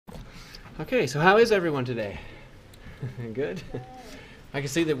Okay, so how is everyone today? Good? I can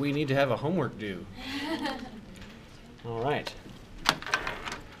see that we need to have a homework due. All right.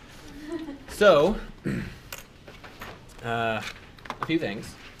 So, a few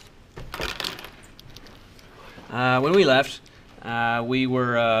things. When we left, we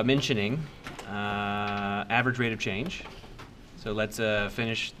were mentioning average rate of change. So let's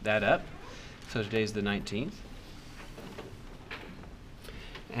finish that up. So today's the 19th.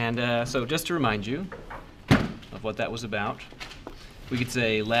 And so just to remind you of what that was about, we could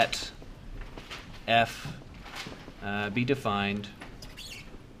say let f be defined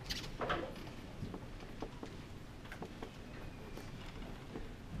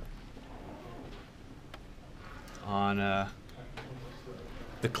on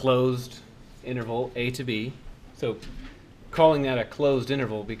the closed interval a to b. So calling that a closed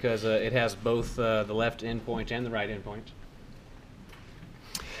interval because it has both the left endpoint and the right endpoint.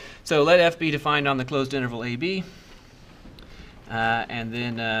 So let f be defined on the closed interval AB, and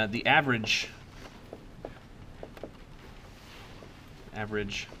then the average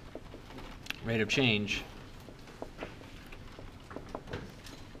rate of change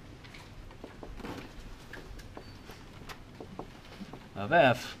of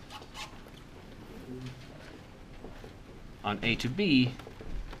f on A to B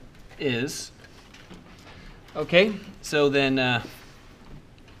is, okay, so then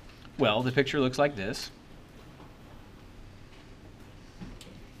well, the picture looks like this.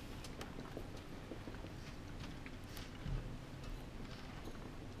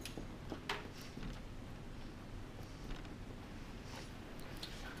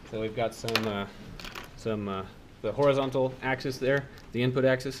 So we've got the horizontal axis there, the input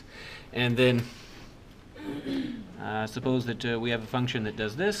axis, and then suppose that we have a function that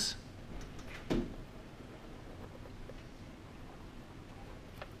does this.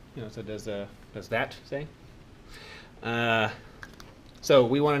 So does that say? So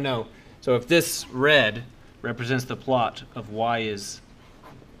we want to know. So if this red represents the plot of y is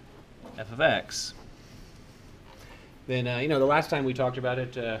f of x, then the last time we talked about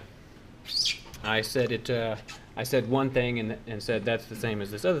it, I said one thing and said that's the same as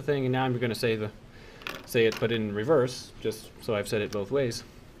this other thing, and now I'm going to say it but in reverse, just so I've said it both ways.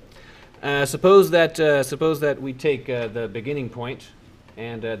 Suppose that we take the beginning point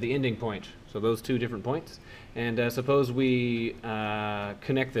and the ending point, so those two different points, and suppose we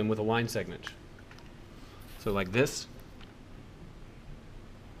connect them with a line segment. So like this.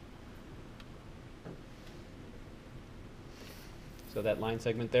 So that line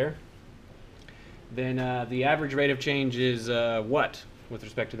segment there. Then the average rate of change is what with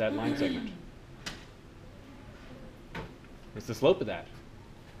respect to that line segment? It's the slope of that.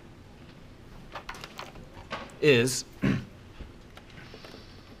 Is the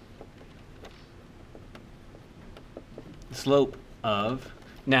slope of,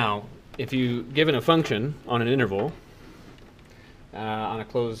 now if you given a function on an interval on a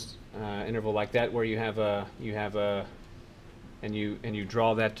closed interval like that where you have a and you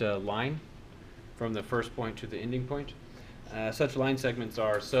draw that line from the first point to the ending point, such line segments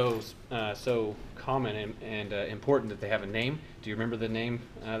are so common and important that they have a name. Do you remember the name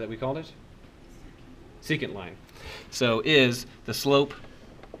that we called it? Secant line. So is the slope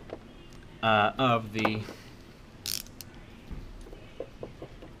of the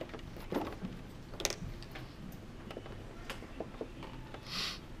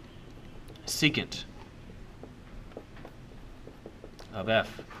secant of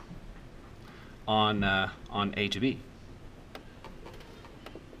f on A to B.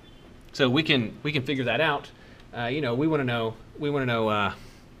 So we can figure that out. We want to know.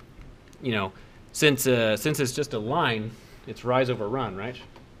 Since it's just a line, it's rise over run, right?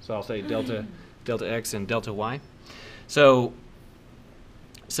 So I'll say delta x and delta y. So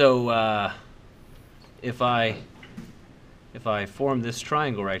if I form this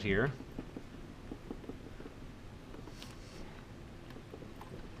triangle right here,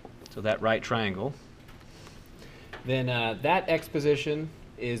 so that right triangle, then that x position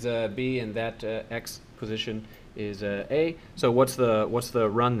is B and that x position is A. So what's the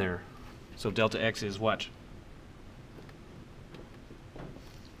run there? So delta x is what?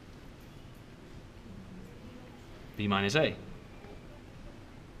 B minus A.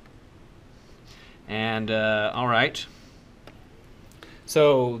 And all right.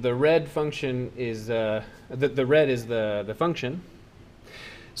 So the red function is the red is the function.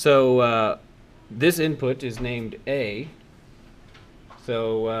 So this input is named A.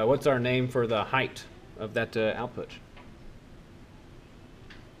 So what's our name for the height of that output?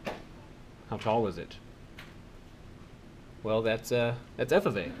 How tall is it? Well, that's f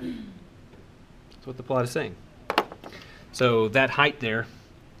of A. That's what the plot is saying. So that height there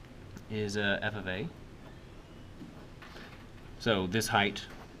is f of a. So this height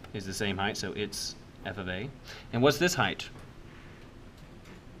is the same height, so it's f of a. And what's this height?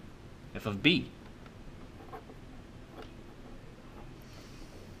 F of b.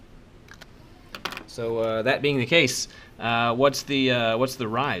 So that being the case, what's the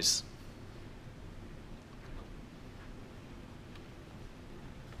rise?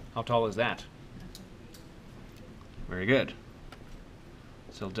 How tall is that? Very good.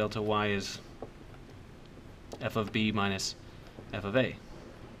 So delta y is f of b minus f of a.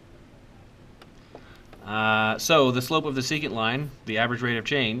 So the slope of the secant line, the average rate of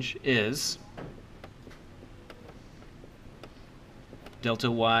change, is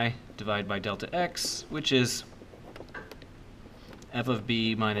delta y divided by delta x, which is f of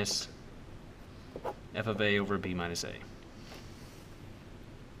b minus f of a over b minus a.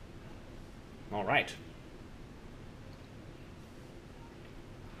 All right.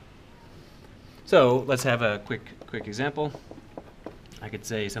 So let's have a quick example. I could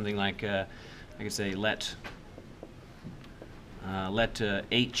say something like, I could say let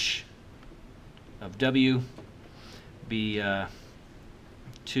h of w be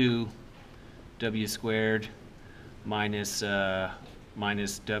 2w squared minus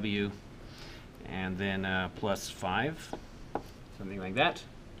w, and then plus 5, something like that.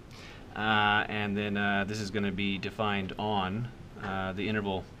 And then this is going to be defined on the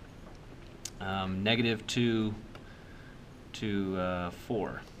interval -2 to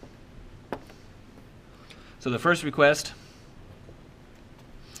 4. So the first request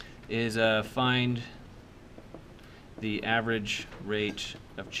is find the average rate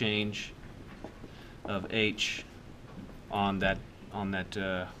of change of h on that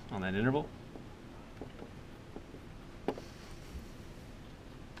interval.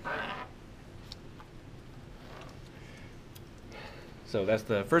 So that's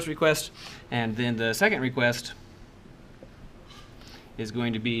the first request, and then the second request is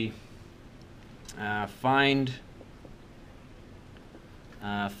going to be find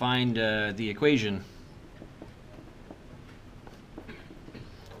the equation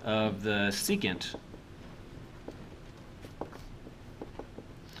of the secant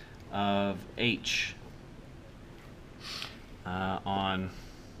of h on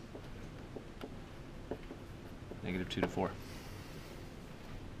 -2 to 4.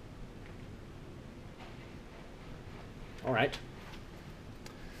 All right.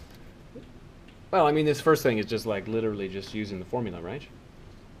 Well, I mean, this first thing is just like literally just using the formula, right?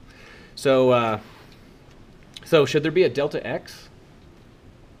 So, so should there be a delta x?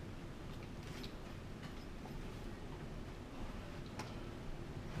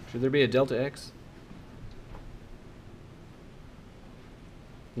 Should there be a delta x?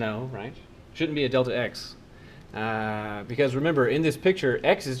 No, right? Shouldn't be a delta x. Because remember, in this picture,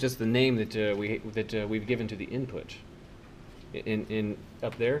 x is just the name that we've given to the input in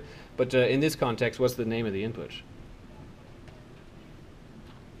up there. But in this context, what's the name of the input?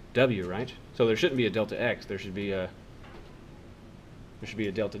 W, right? So there shouldn't be a delta x. There should be a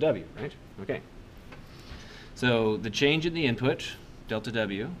delta w, right? Okay. So the change in the input, delta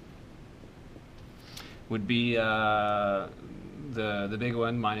w, would be the big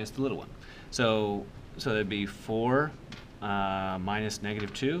one minus the little one. So that'd be 4 minus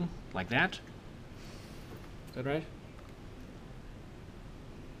 -2, like that. Is that right?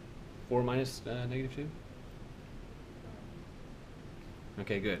 4 minus -2?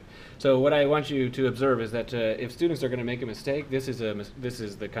 Okay, good. So what I want you to observe is that if students are going to make a mistake, this is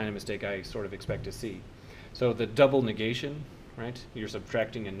the kind of mistake I sort of expect to see. So the double negation, right? You're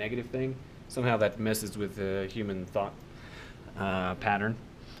subtracting a negative thing. Somehow that messes with the human thought pattern,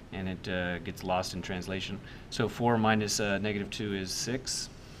 and it gets lost in translation. So 4 minus -2 is 6.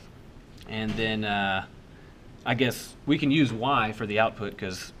 And then I guess we can use y for the output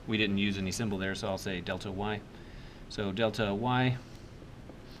because we didn't use any symbol there, so I'll say delta y. So delta y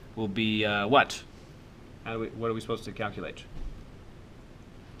will be what? What are we supposed to calculate?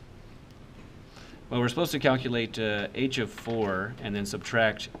 Well, we're supposed to calculate h of 4 and then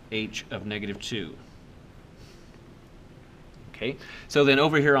subtract h of -2. Okay, so then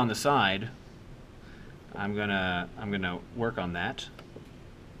over here on the side, I'm gonna work on that.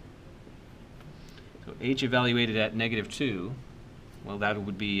 So h evaluated at -2, well, that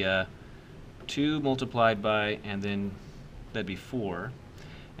would be 2 multiplied by, and then that'd be 4,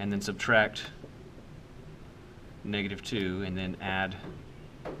 and then subtract -2, and then add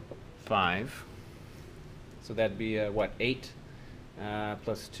 5. So that'd be what, 8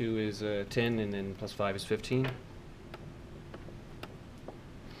 plus 2 is 10, and then plus 5 is 15.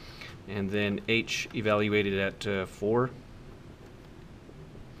 and then h evaluated at 4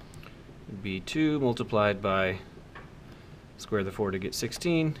 would be 2 multiplied by square the 4 to get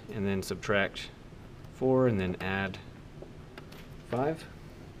 16, and then subtract 4 and then add 5.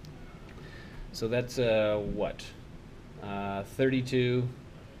 So that's what? 32,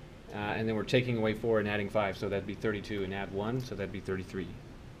 and then we're taking away 4 and adding 5, so that'd be 32 and add 1, so that'd be 33.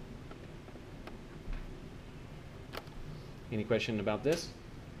 Any question about this?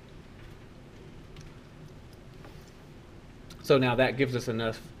 So now that gives us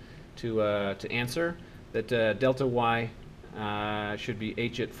enough to answer that delta y should be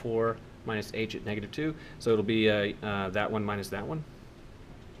h at 4 minus h at negative 2. So it'll be that one minus that one.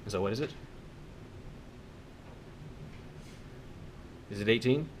 So what is it? Is it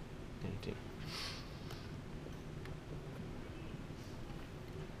 18?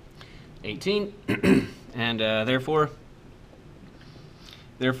 18. 18. And therefore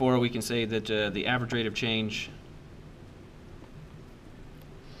we can say that the average rate of change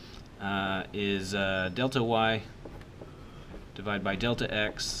is delta y divided by delta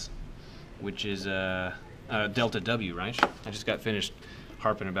x, which is delta w, right? I just got finished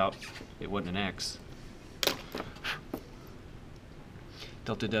harping about it wasn't an x.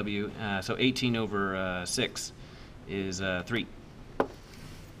 Delta w, so 18 over 6 is 3.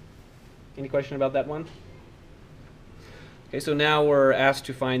 Any question about that one? Okay, so now we're asked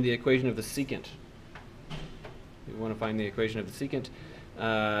to find the equation of the secant. We want to find the equation of the secant.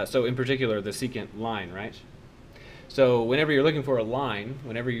 So in particular, the secant line, right? So whenever you're looking for a line,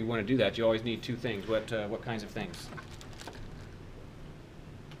 whenever you want to do that, you always need two things. What kinds of things?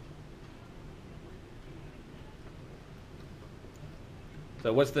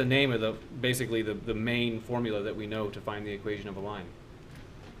 So what's the name of basically the main formula that we know to find the equation of a line?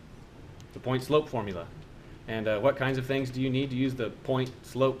 The point slope formula. And what kinds of things do you need to use the point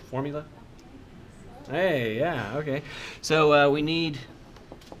slope formula? Hey, yeah, okay. So we need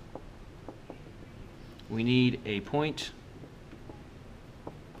a point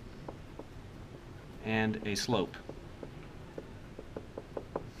and a slope.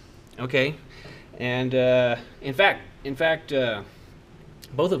 Okay, and in fact,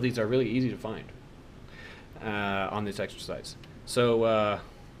 both of these are really easy to find on this exercise. So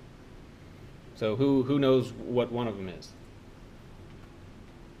so who knows what one of them is?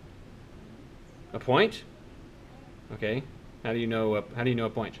 A point? Okay. How do you know a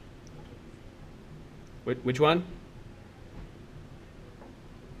point? Which one?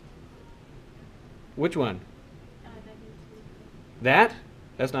 Which one? That?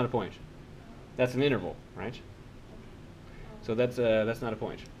 That's not a point. That's an interval, right? So that's not a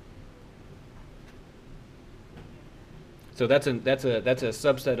point. So that's a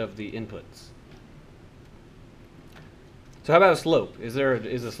subset of the inputs. So how about a slope? Is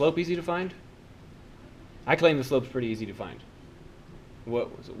a slope easy to find? I claim the slope's pretty easy to find.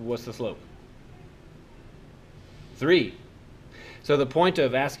 What's the slope? 3. So the point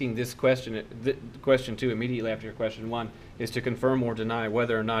of asking this question, question 2 immediately after your question 1, is to confirm or deny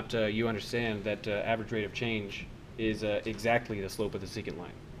whether or not you understand that average rate of change is exactly the slope of the secant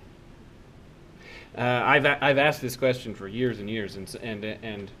line. I've asked this question for years and years,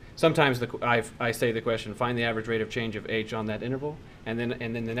 and sometimes I say the question, find the average rate of change of h on that interval, and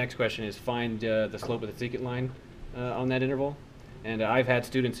then the next question is find the slope of the secant line on that interval. And I've had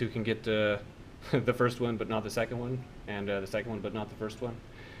students who can get the first one but not the second one, and the second one but not the first one.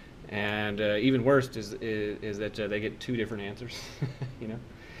 And even worse is that they get two different answers, you know.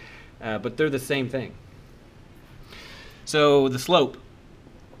 But they're the same thing. So the slope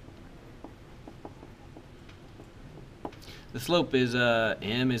is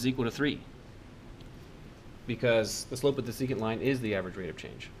m is equal to 3, because the slope of the secant line is the average rate of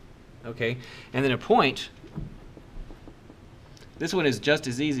change. Okay, and then a point. This one is just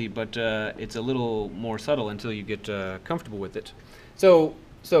as easy, but it's a little more subtle until you get comfortable with it. So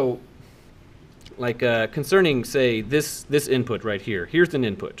like concerning, say, this input right here. Here's an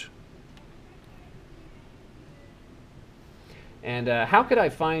input. And how could I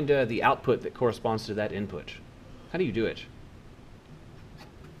find the output that corresponds to that input? How do you do it?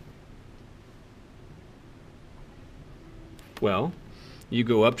 Well, you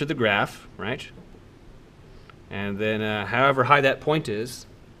go up to the graph, right? And then however high that point is,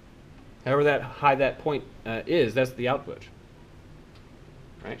 that's the output,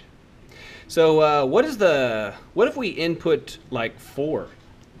 right? So what if we input like 4?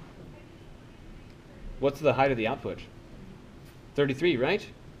 What's the height of the output? 33, right?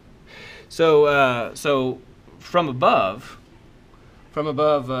 So so from above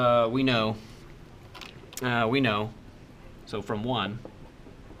we know. So from 1,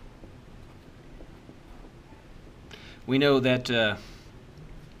 we know that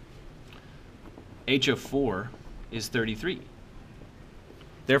h of 4 is 33.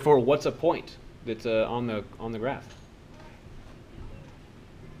 Therefore, what's a point that's on the graph?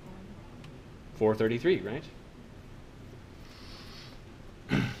 433, right?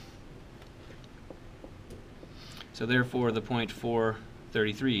 So therefore, the point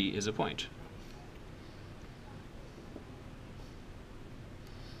 433 is a point.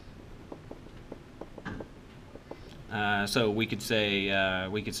 So we could say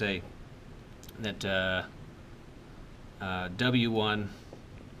that W1,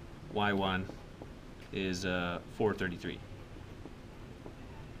 Y1 is 433.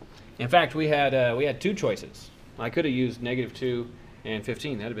 In fact, we had two choices. I could have used -2 and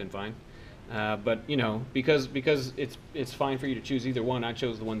 15. That'd have been fine. But you know, because it's fine for you to choose either one, I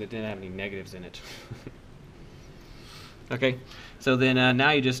chose the one that didn't have any negatives in it. Okay, so then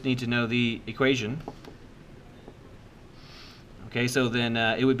now you just need to know the equation. Okay, so then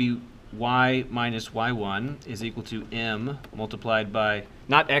it would be y minus y1 is equal to m multiplied by,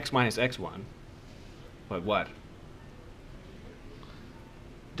 not x minus x1, but what?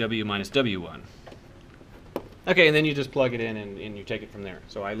 W minus w1. Okay, and then you just plug it in and you take it from there.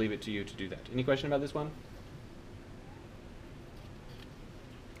 So I leave it to you to do that. Any question about this one?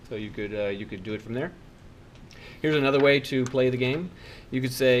 So you could do it from there. Here's another way to play the game. You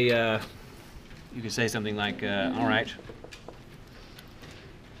could say something like, all right,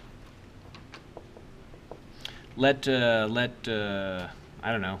 let I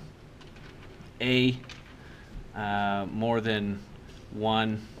don't know, a more than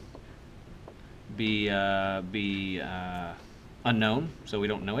 1 be unknown, so we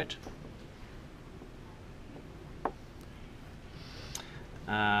don't know it.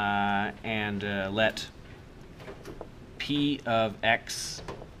 And let p of x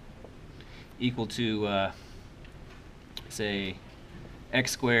equal to say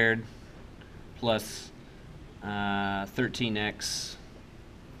x squared plus 13x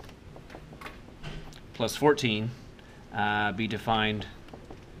plus 14 be defined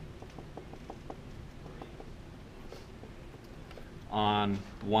on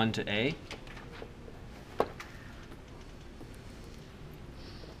 1 to a.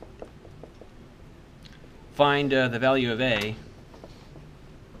 Find the value of a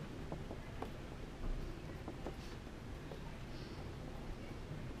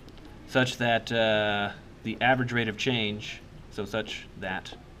such that the average rate of change, so such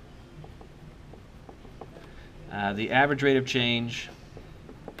that the average rate of change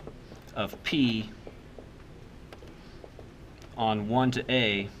of p on 1 to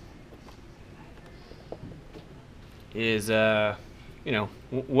a is you know,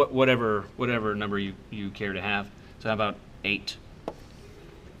 whatever number you care to have. So how about 8?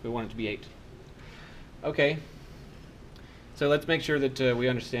 We want it to be 8. Okay. So let's make sure that we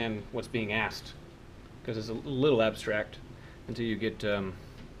understand what's being asked, because it's a little abstract until you get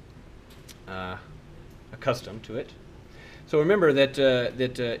accustomed to it. So remember that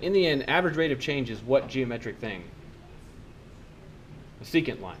in the end, average rate of change is what geometric thing? A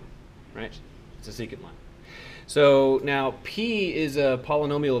secant line, right? It's a secant line. So now p is a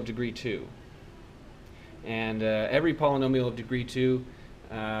polynomial of degree 2. And every polynomial of degree 2,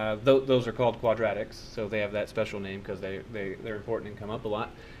 those are called quadratics, so they have that special name because they're important and come up a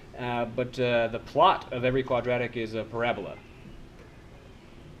lot. But the plot of every quadratic is a parabola.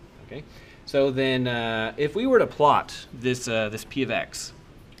 Okay, so then if we were to plot this p of x,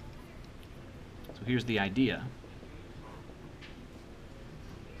 so here's the idea,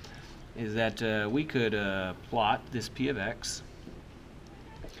 is that we could plot this p of x,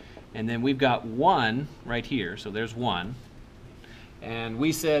 and then we've got 1 right here, so there's 1. And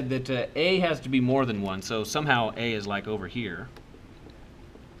we said that a has to be more than 1, so somehow a is like over here.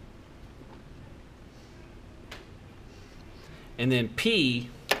 And then p,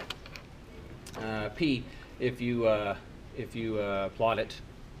 if you plot it,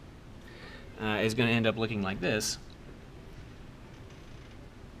 is going to end up looking like this.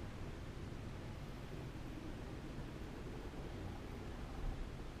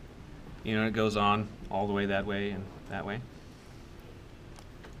 You know, it goes on all the way that way and that way.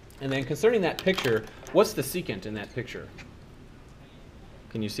 And then concerning that picture, what's the secant in that picture?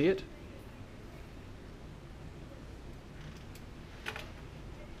 Can you see it?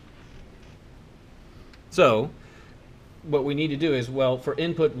 So what we need to do is, well, for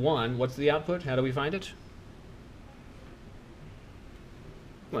input 1, what's the output? How do we find it?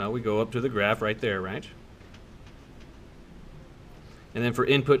 Well, we go up to the graph right there, right? And then for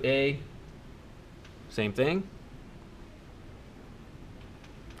input A, same thing.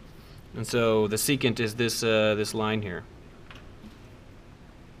 And so the secant is this this line here.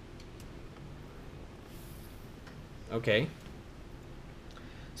 Okay.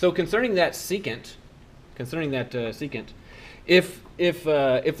 So concerning that secant, if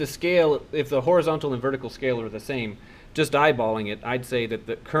the horizontal and vertical scale are the same, just eyeballing it, I'd say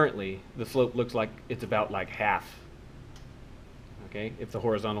that currently the slope looks like it's about like half. Okay, if the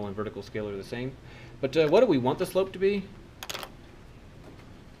horizontal and vertical scale are the same. But what do we want the slope to be?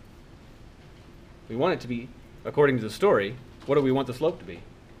 We want it to be, according to the story, what do we want the slope to be?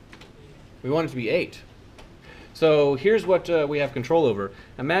 We want it to be 8. So here's what we have control over.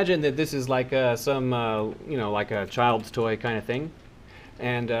 Imagine that this is like some, like a child's toy kind of thing.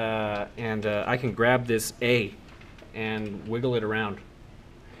 And I can grab this A and wiggle it around.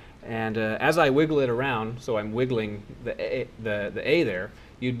 And as I wiggle it around, so I'm wiggling the A there,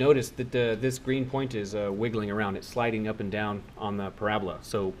 you'd notice that this green point is wiggling around. It's sliding up and down on the parabola.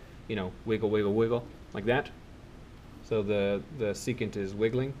 So, wiggle, wiggle, wiggle, like that. So the secant is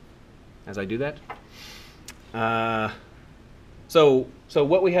wiggling as I do that. So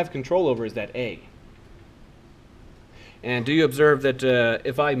what we have control over is that A. And do you observe that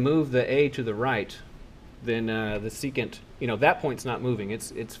if I move the A to the right, then the secant, that point's not moving,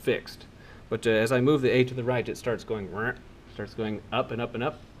 it's fixed. But as I move the A to the right, it starts going up and up and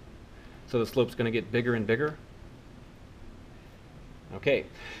up. So the slope's going to get bigger and bigger. Okay,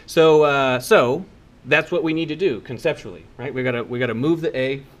 so that's what we need to do conceptually, right? We gotta move the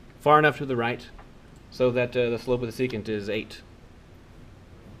A far enough to the right so that the slope of the secant is 8.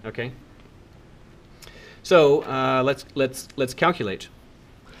 Okay. So let's calculate.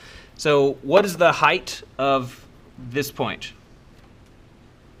 So what is the height of this point?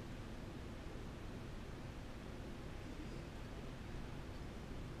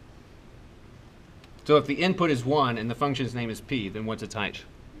 So if the input is 1 and the function's name is p, then what's its height?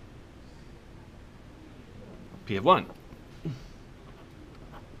 P of 1.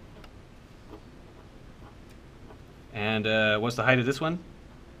 And what's the height of this one?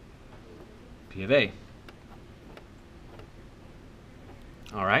 P of a.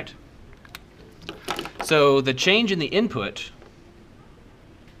 All right. So the change in the input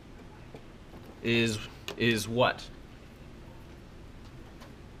is what?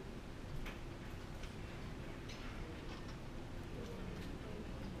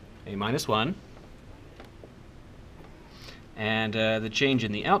 A minus 1. And the change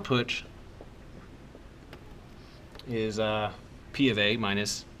in the output is P of a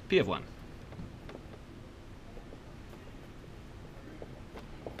minus P of 1.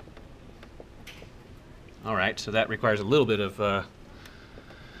 All right, so that requires a little bit of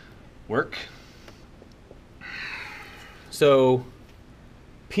work. So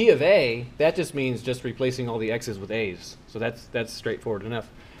P of a, that just means just replacing all the x's with a's. So that's straightforward enough.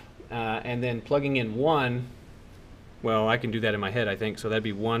 And then plugging in 1, well, I can do that in my head, I think. So that'd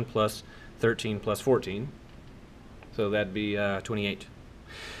be 1 plus 13 plus 14. So that'd be 28.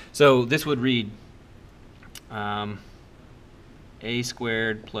 So this would read a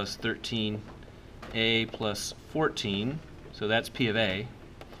squared plus 13a plus 14. So that's P of a.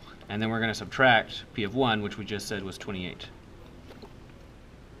 And then we're going to subtract P of 1, which we just said was 28.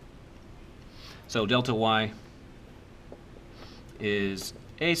 So delta y is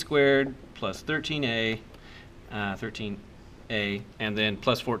a squared plus 13a, and then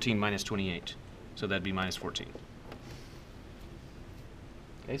plus 14 minus 28. So that'd be minus 14.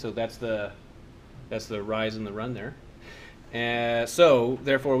 Okay, so that's the rise and the run there. So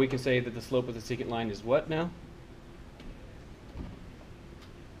therefore we can say that the slope of the secant line is what now?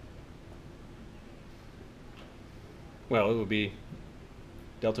 Well, it would be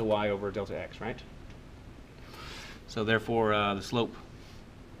delta y over delta x, right? So therefore the slope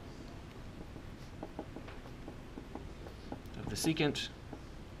of the secant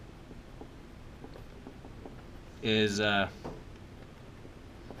is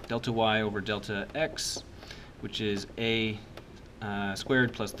delta y over delta x, which is a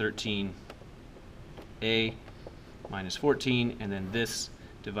squared plus 13 a minus 14, and then this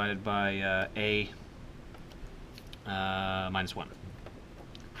divided by a minus 1.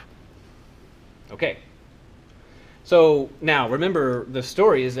 Okay. So now remember, the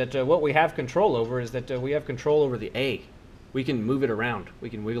story is that what we have control over is that we have control over the a. We can move it around. We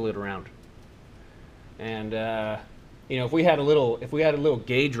can wiggle it around. And if we had a little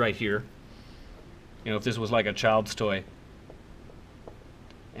gauge right here, if this was like a child's toy,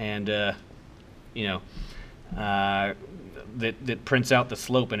 and that prints out the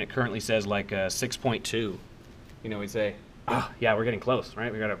slope, and it currently says like 6.2. We'd say, yeah, we're getting close,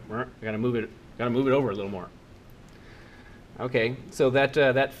 right? We gotta move it over a little more. Okay, so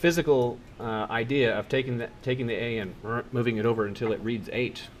that physical idea of taking the a and moving it over until it reads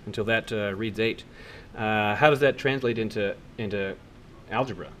 8, until that reads 8, how does that translate into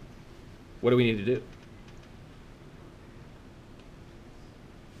algebra? What do we need to do?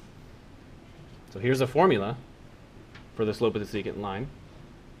 So here's a formula for the slope of the secant line.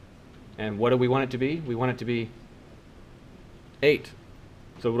 And what do we want it to be? We want it to be 8.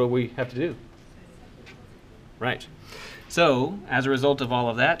 So what do we have to do? Right. So as a result of all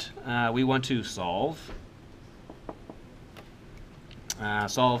of that, we want to solve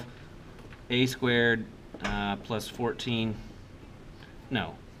a squared plus 14,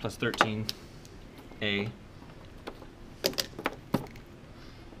 no, plus 13a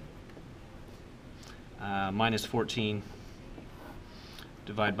minus 14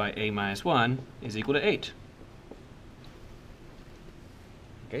 divided by a minus 1 is equal to 8.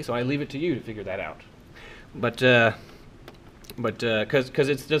 Okay, so I leave it to you to figure that out. But because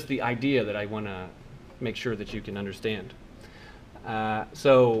it's just the idea that I want to make sure that you can understand.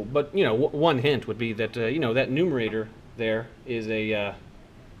 But you know, one hint would be that you know, that numerator there is a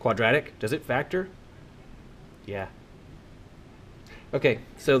quadratic. Does it factor? Yeah. Okay,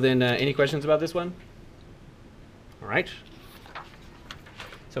 so then any questions about this one? All right.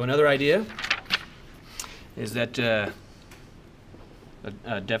 So another idea is that a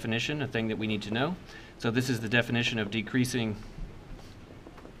definition, a thing that we need to know. So this is the definition of decreasing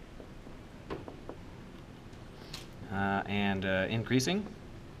and increasing.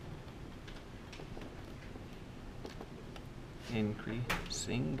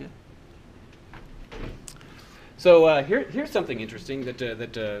 Increasing. So here's something interesting that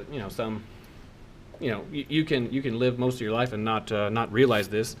you know, some, you know, you can live most of your life and not realize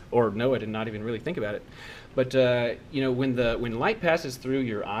this, or know it and not even really think about it. But you know, when light passes through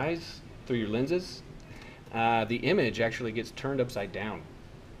your eyes, through your lenses, the image actually gets turned upside down.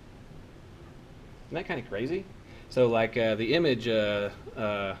 Isn't that kind of crazy? So like the image, you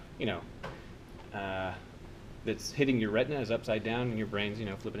know, that's hitting your retina is upside down, and your brain's, you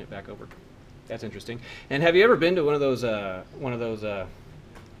know, flipping it back over. That's interesting. And have you ever been to one of those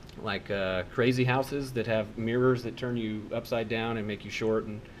like crazy houses that have mirrors that turn you upside down and make you short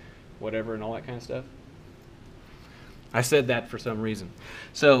and whatever and all that kind of stuff? I said that for some reason.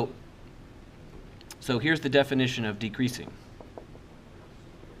 So here's the definition of decreasing.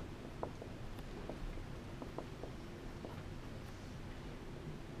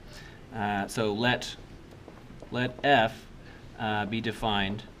 So let f be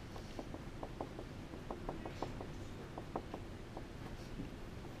defined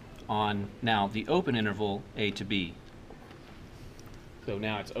on now the open interval a to b. So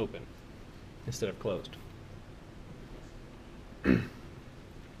now it's open instead of closed.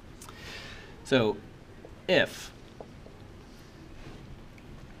 So if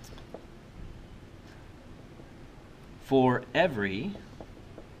for every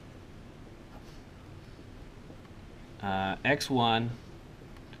x1,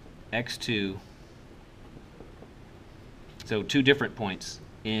 x2, so two different points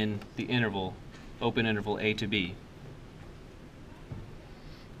in the interval, open interval a to b,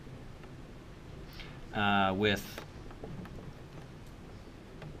 with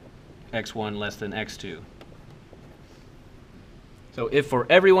x1 less than x2. So if for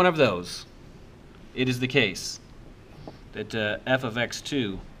every one of those it is the case that f of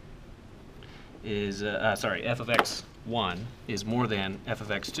x2 is, f of x1 is more than f of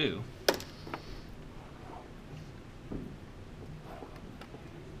x2,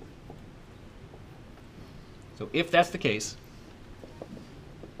 so if that's the case,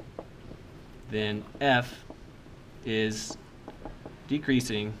 then f is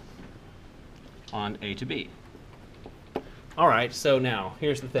decreasing on a to b. All right, so now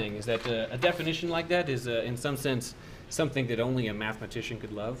here's the thing, is that a definition like that is in some sense something that only a mathematician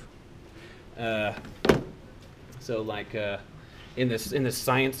could love. So like in this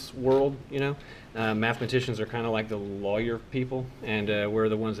science world, you know, mathematicians are kind of like the lawyer people, and we're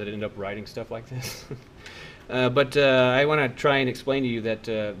the ones that end up writing stuff like this. But I want to try and explain to you that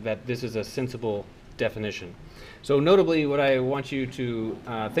that this is a sensible definition. So notably, what I want you to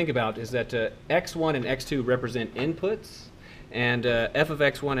think about is that x1 and x2 represent inputs, and f of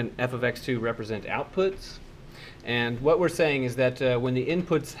x1 and f of x2 represent outputs. And what we're saying is that when the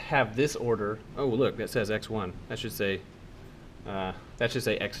inputs have this order, oh look, that says x1. That should say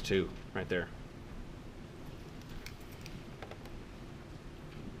x2 right there.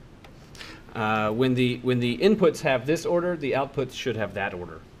 When the inputs have this order, the outputs should have that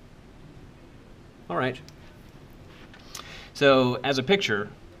order. All right. So as a picture,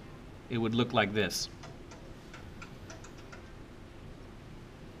 it would look like this.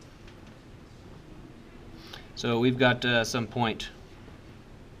 So we've got some point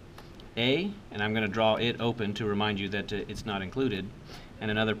A, and I'm going to draw it open to remind you that it's not included, and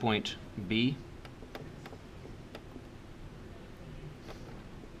another point B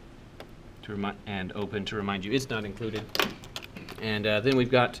and open to remind you it's not included. And then we've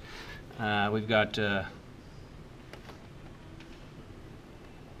got some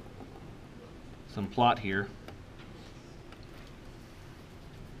plot here.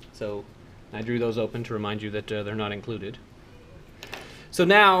 So I drew those open to remind you that they're not included. So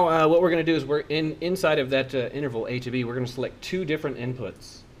now what we're going to do is we're inside of that interval a to b, we're going to select two different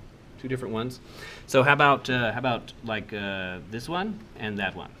inputs, two different ones. So how about like this one and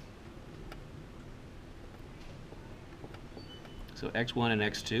that one? So x1 and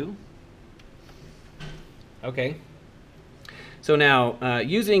x2. Okay. So now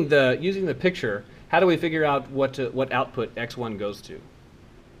using the picture, how do we figure out what output x1 goes to?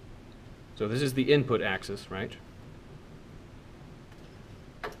 So this is the input axis, right?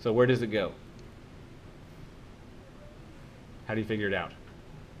 So where does it go? How do you figure it out?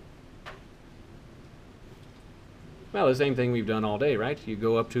 Well, the same thing we've done all day, right? You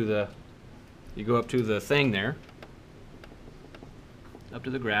go up to the thing there, up to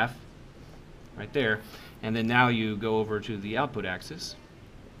the graph, right there, and then now you go over to the output axis.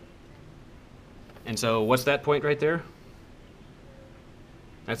 And so what's that point right there?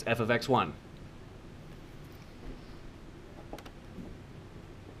 That's f of x1.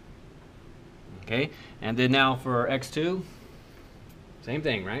 Okay, and then now for x2, same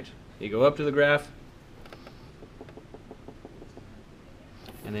thing, right? You go up to the graph,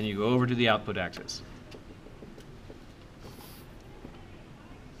 and then you go over to the output axis.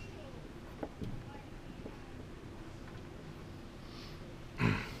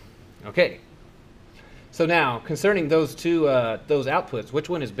 Okay. So now, concerning those two those outputs, which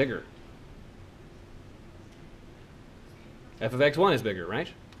one is bigger? F of x1 is bigger, right?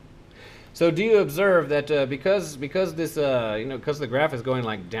 So do you observe that because this because the graph is going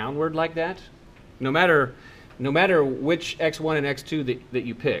like downward like that, no matter which x1 and x2 that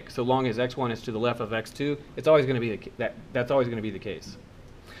you pick, so long as x1 is to the left of x2, it's always going to be that's always going to be the case.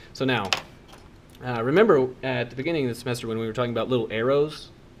 So now, remember at the beginning of the semester when we were talking about little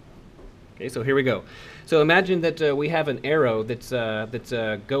arrows. Okay, so here we go. So imagine that we have an arrow that's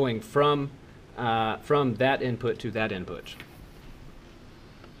going from that input to that input.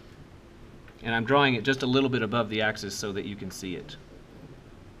 And I'm drawing it just a little bit above the axis so that you can see it.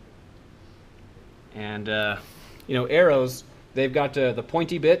 And arrows, they've got the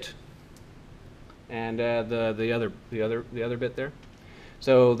pointy bit and the other bit there.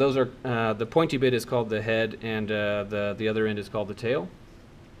 So those are the pointy bit is called the head, and the other end is called the tail.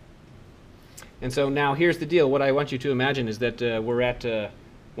 And so now here's the deal. What I want you to imagine is that we're at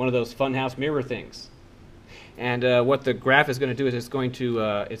one of those funhouse mirror things. And what the graph is going to do is it's going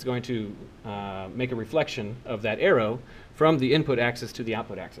to make a reflection of that arrow from the input axis to the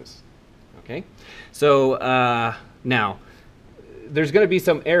output axis. Okay? So now, there's going to be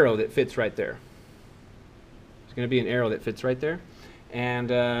some arrow that fits right there. There's going to be an arrow that fits right there.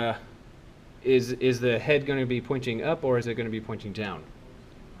 And is the head going to be pointing up, or is it going to be pointing down?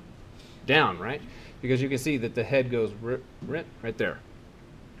 Down, right? Because you can see that the head goes right there.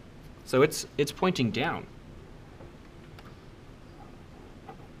 So it's pointing down.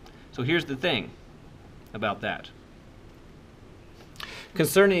 So here's the thing about that.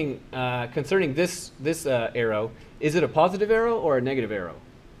 Concerning this arrow, is it a positive arrow or a negative arrow?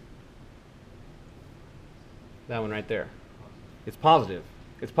 That one right there. It's positive.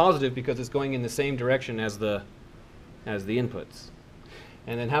 It's positive because it's going in the same direction as the inputs.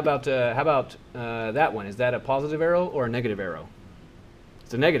 And then how about that one? Is that a positive arrow or a negative arrow?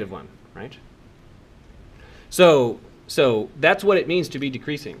 It's a negative one, right? So that's what it means to be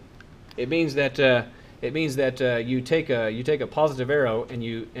decreasing. It means that you take a positive arrow and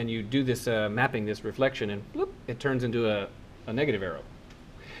you do this mapping, this reflection, and bloop, it turns into a negative arrow.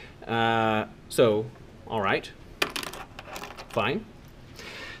 So all right, fine.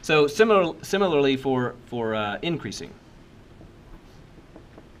 So similarly for increasing.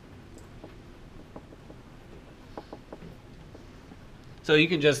 So you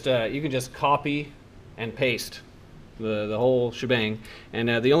can just copy and paste the whole shebang, and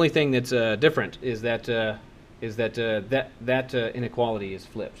the only thing that's different is that inequality is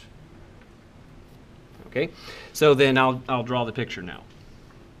flipped. Okay, so then I'll draw the picture now.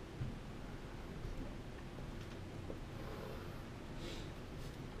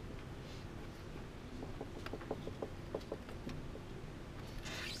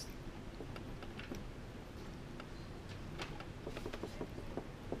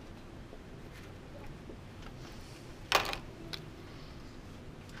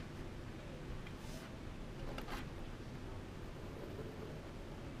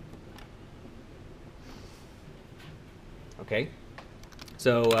 Okay,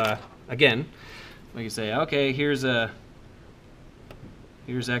 so again, we can say, okay, here's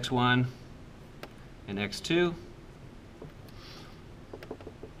x1 and x2.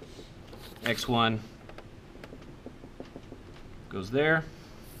 x1 goes there.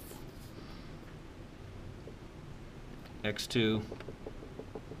 x2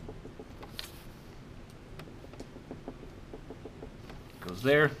 goes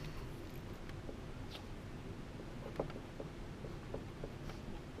there.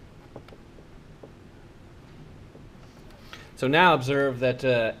 So now observe that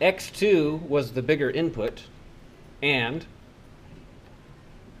x2 was the bigger input, and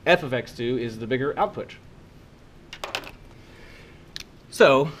f of x2 is the bigger output.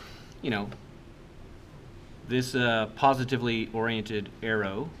 So, you know, this positively oriented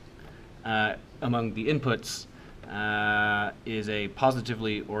arrow among the inputs is a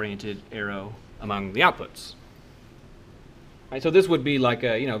positively oriented arrow among the outputs. Right, so this would be like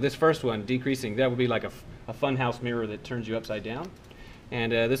a, this first one, decreasing, that would be like a funhouse mirror that turns you upside down.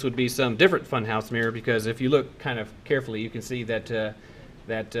 And this would be some different funhouse mirror, because if you look kind of carefully, you can see that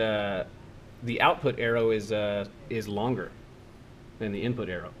the output arrow is longer than the input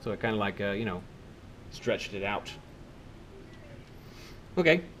arrow. So it kind of like, stretched it out.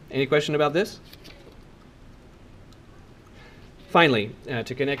 Okay, any question about this? Finally,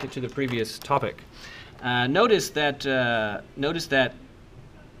 to connect it to the previous topic, notice that,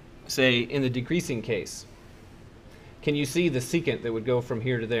 say, in the decreasing case, can you see the secant that would go from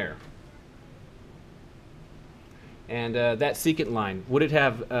here to there? And that secant line, would it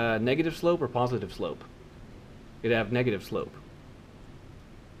have negative slope or positive slope? It'd have negative slope.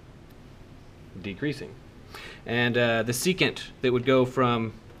 Decreasing. And the secant that would go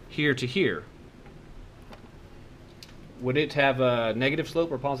from here to here, would it have a negative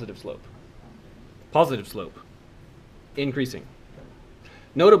slope or positive slope? Positive slope. Increasing.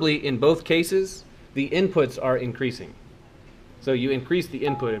 Notably, in both cases, the inputs are increasing. So you increase the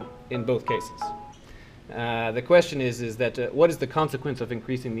input in both cases. The question is that what is the consequence of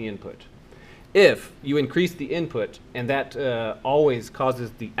increasing the input? If you increase the input and that always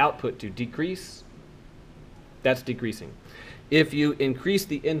causes the output to decrease, that's decreasing. If you increase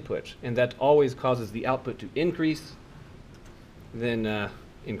the input and that always causes the output to increase, then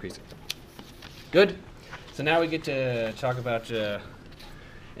increasing. Good. So now we get to talk about a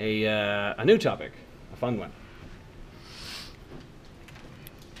new topic, a fun one.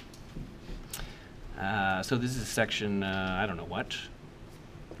 So this is section, I don't know what,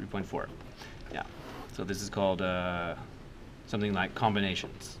 3.4. Yeah. So this is called something like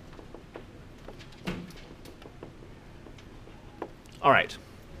combinations. All right.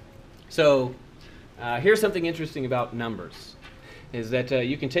 So here's something interesting about numbers, is that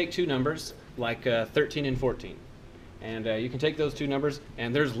you can take two numbers like 13 and 14. And you can take those two numbers,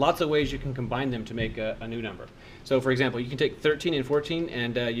 and there's lots of ways you can combine them to make a new number. So for example, you can take 13 and 14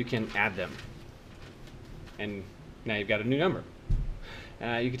 and you can add them. And now you've got a new number.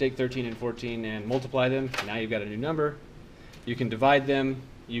 You can take 13 and 14 and multiply them. Now you've got a new number. You can divide them.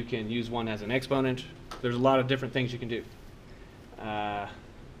 You can use one as an exponent. There's a lot of different things you can do.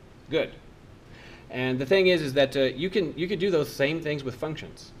 Good. And the thing is that you can do those same things with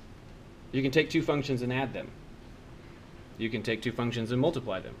functions. You can take two functions and add them. You can take two functions and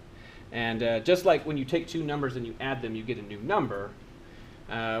multiply them. And just like when you take two numbers and you add them, you get a new number.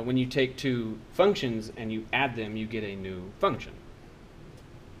 When you take two functions and you add them, you get a new function.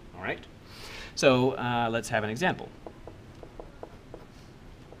 All right? So let's have an example.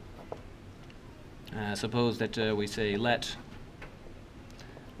 Suppose that we say let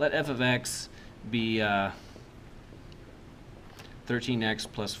f of x be 13x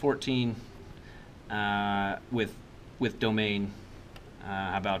plus 14 with domain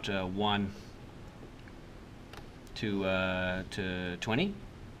how about 1 to 20,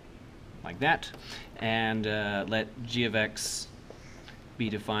 like that, and let g of x be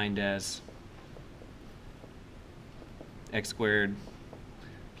defined as x squared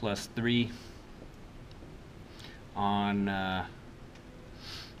plus 3 on I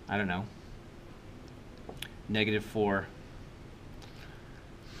don't know, negative 4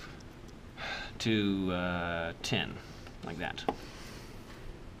 to 10, like that.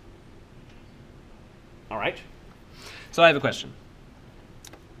 All right. So I have a question.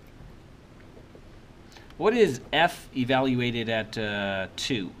 What is f evaluated at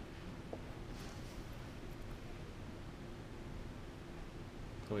 2?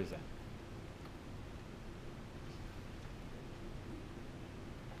 What is that?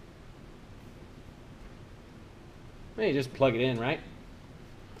 Well, you just plug it in, right?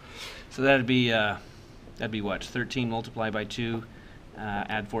 So that'd be That'd be what? 13 multiplied by 2,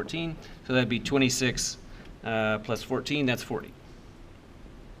 add 14. So that'd be 26 plus 14, that's 40.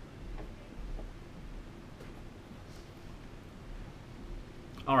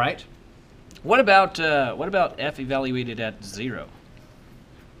 All right. What about f evaluated at 0?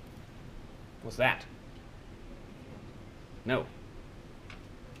 What's that? No.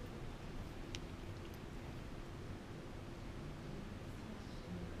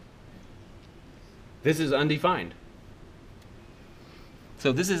 This is undefined.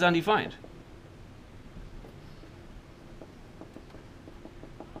 So this is undefined.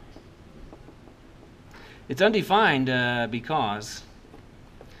 It's undefined because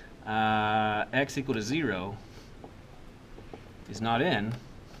x equal to 0 is not in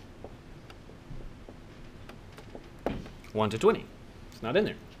 1 to 20. It's not in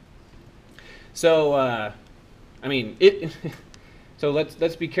there. So, I mean, so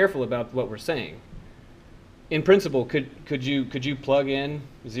let's be careful about what we're saying. In principle, could you plug in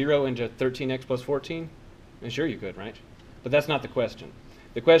 0 into 13x plus 14? And sure you could, right? But that's not the question.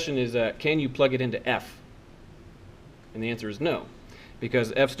 The question is, can you plug it into f? And the answer is no,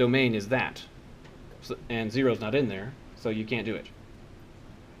 because f's domain is that, and 0 is not in there, so you can't do it.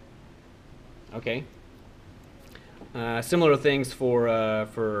 Okay. Similar things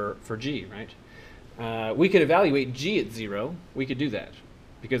for g, right? We could evaluate g at 0. We could do that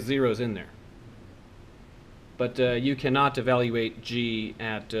because 0 is in there. But you cannot evaluate g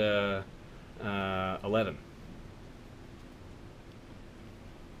at 11.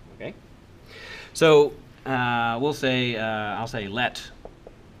 Okay. So we'll say I'll say let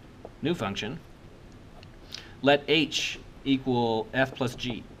new function let h equal f plus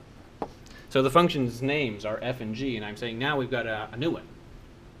g. So the function's names are f and g, and I'm saying now we've got a new one.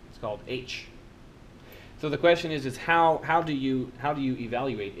 It's called h. So the question is how do you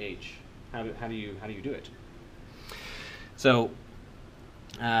evaluate h? How do you do it? So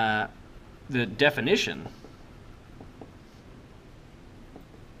the definition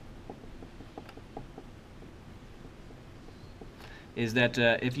is that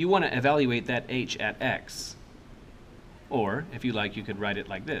if you want to evaluate that h at x, or if you like, you could write it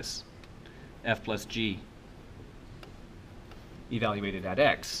like this: f plus g evaluated at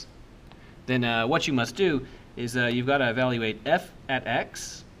x, then what you must do is you've got to evaluate f at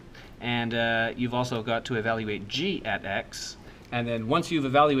x, and you've also got to evaluate g at x, and then once you've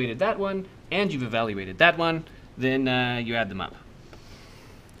evaluated that one and you've evaluated that one, then you add them up.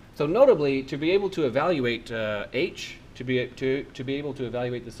 So notably, to be able to evaluate h, to be able to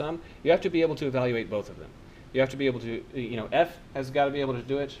evaluate the sum, you have to be able to evaluate both of them. You have to be able to, f has got to be able to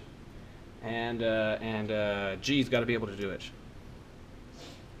do it, and g's got to be able to do it.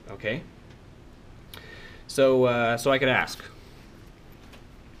 Okay. So so I could ask.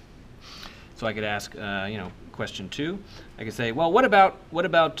 So I could ask, question 2. I could say, well, what about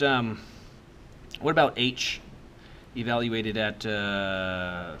h evaluated at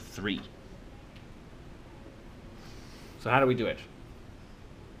 3? So how do we do it?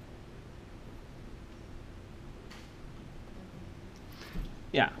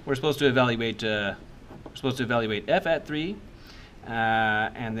 Yeah, we're supposed to evaluate f at 3,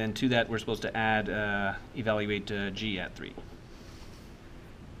 and then to that we're supposed to add evaluate g at 3.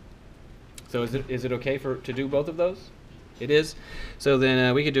 So is it okay to do both of those? It is. So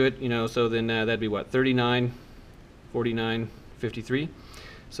then we could do it. So then that'd be what? 39, 49, 53.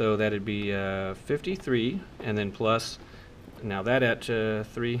 So that'd be 53, and then plus. Now that at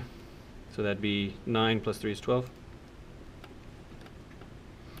 3. So that'd be 9 plus 3 is 12.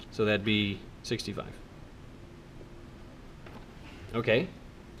 So that'd be 65. Okay.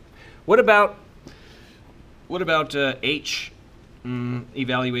 What about h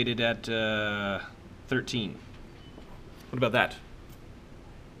evaluated at 13? What about that?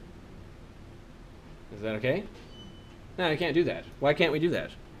 Is that okay? No, I can't do that. Why can't we do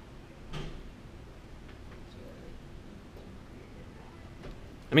that?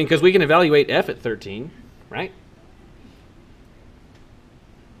 I mean, because we can evaluate f at 13, right?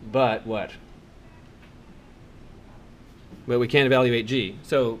 But what? But we can't evaluate g.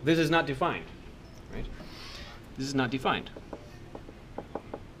 So this is not defined, right? This is not defined.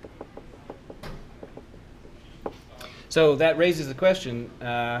 So that raises the question,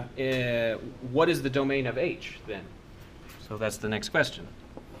 what is the domain of h then? So that's the next question.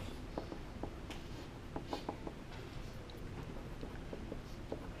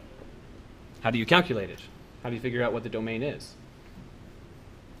 How do you calculate it? How do you figure out what the domain is?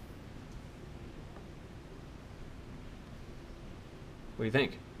 What do you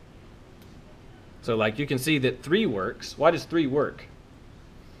think? So like you can see that 3 works. Why does 3 work?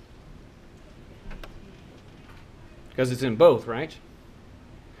 because it's in both, right?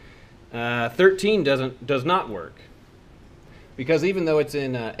 13 does not work, because even though it's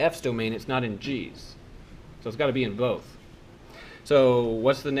in F's domain, it's not in G's. So it's got to be in both. So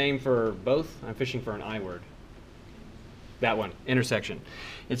what's the name for both? I'm fishing for an I word. That one, intersection.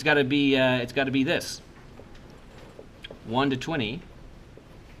 It's got to be this. 1 to 20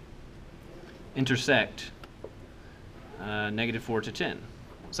 intersect -4 to 10.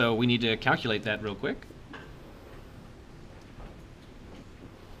 So we need to calculate that real quick.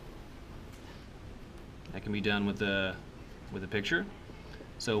 That can be done with a picture.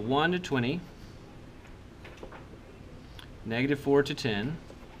 So 1 to 20, -4 to 10.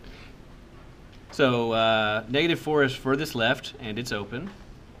 So -4 is furthest left, and it's open.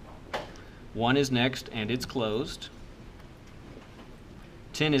 1 is next, and it's closed.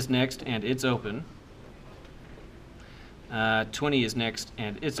 10 is next, and it's open. 20 is next,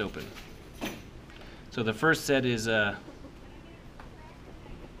 and it's open. So the first set is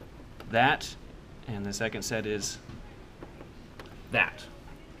that, and the second set is that.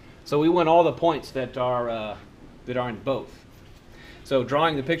 So we want all the points that are in both. So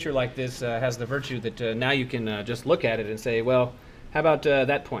drawing the picture like this has the virtue that now you can just look at it and say, well, how about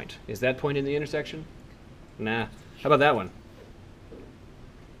that point? Is that point in the intersection? Nah. How about that one?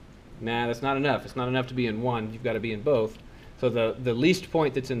 Nah, that's not enough. It's not enough to be in one. You've got to be in both. So the least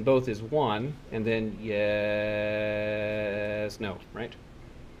point that's in both is 1, and then yes, no, right?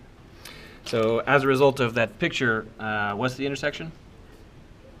 So as a result of that picture, what's the intersection?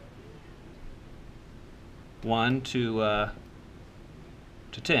 1 to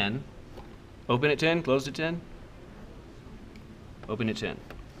 10. Open at 10, closed at 10. Open at 10,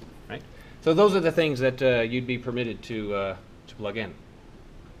 right? So those are the things that you'd be permitted to plug in.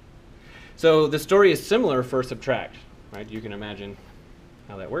 So the story is similar for subtract, right? You can imagine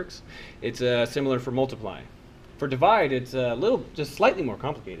how that works. It's similar for multiply. For divide, it's just slightly more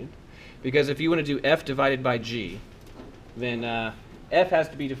complicated, because if you want to do f divided by g, then f has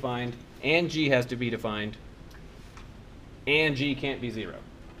to be defined, and g has to be defined, and g can't be 0,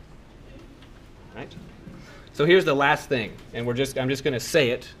 right? So here's the last thing, and I'm just going to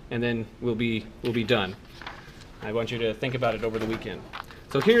say it, and then we'll be done. I want you to think about it over the weekend.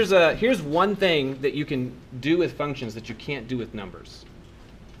 So here's one thing that you can do with functions that you can't do with numbers.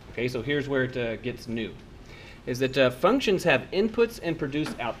 Okay, so here's where it gets new, is that functions have inputs and produce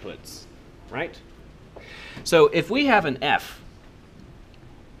outputs, right? So if we have an f,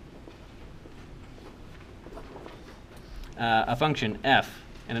 a function f,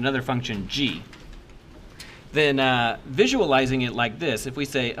 and another function g, then visualizing it like this, if we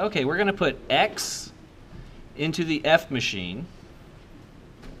say, okay, we're going to put x into the f machine,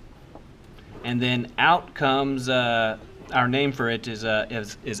 and then out comes our name for it is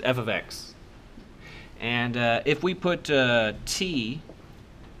f of x. And if we put t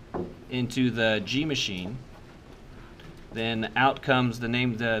into the g machine, then out comes the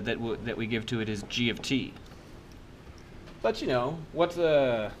name that we give to it is g of t. But what's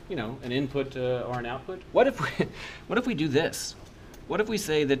an input or an output? What if we do this? What if we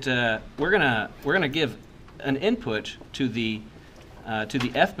say that we're gonna give an input to the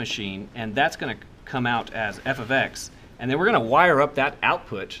f machine, and that's going to come out as f of x, and then we're going to wire up that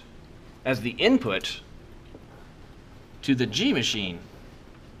output as the input to the g machine,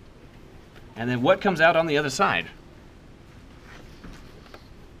 and then what comes out on the other side?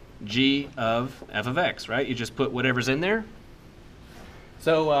 G of f of x, right? You just put whatever's in there.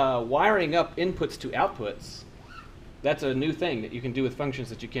 So wiring up inputs to outputs, that's a new thing that you can do with functions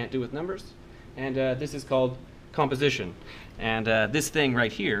that you can't do with numbers, and this is called composition. And this thing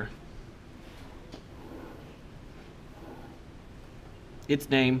right here, its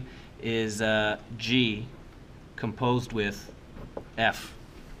name is G composed with F.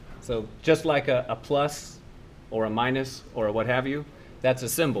 So just like a plus or a minus or a what have you, that's a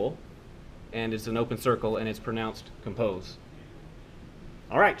symbol, and it's an open circle, and it's pronounced compose.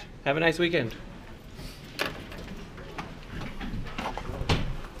 All right, have a nice weekend.